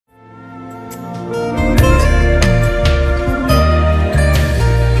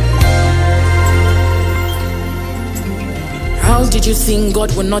you think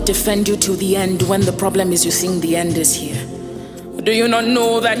God will not defend you till the end when the problem is you think the end is here? Do you not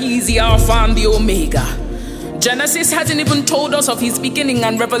know that He is the Alpha and the Omega? Genesis hasn't even told us of His beginning,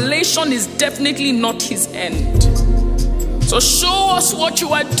 and Revelation is definitely not His end. So show us what you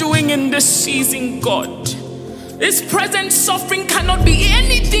are doing in this season, God. This present suffering cannot be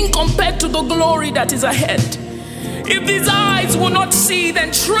anything compared to the glory that is ahead. If these eyes will not see,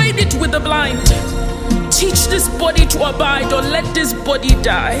 then trade it with the blind. Teach this body to abide, or let this body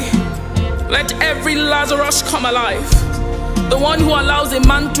die. Let every Lazarus come alive. The one who allows a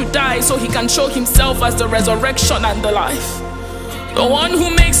man to die so he can show himself as the resurrection and the life. The one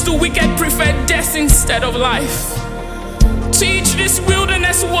who makes the wicked prefer death instead of life. Teach this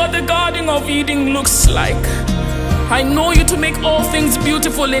wilderness what the Garden of Eden looks like. I know you to make all things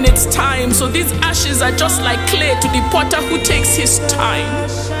beautiful in its time, so these ashes are just like clay to the potter who takes his time.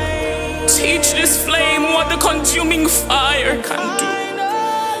 Teach this flame what the consuming fire can do.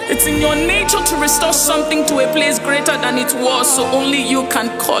 It's in your nature to restore something to a place greater than it was, so only you can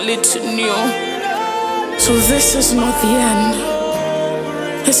call it new. So this is not the end.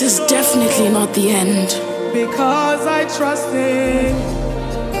 This is definitely not the end. Because I trust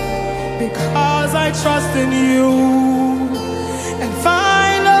in you.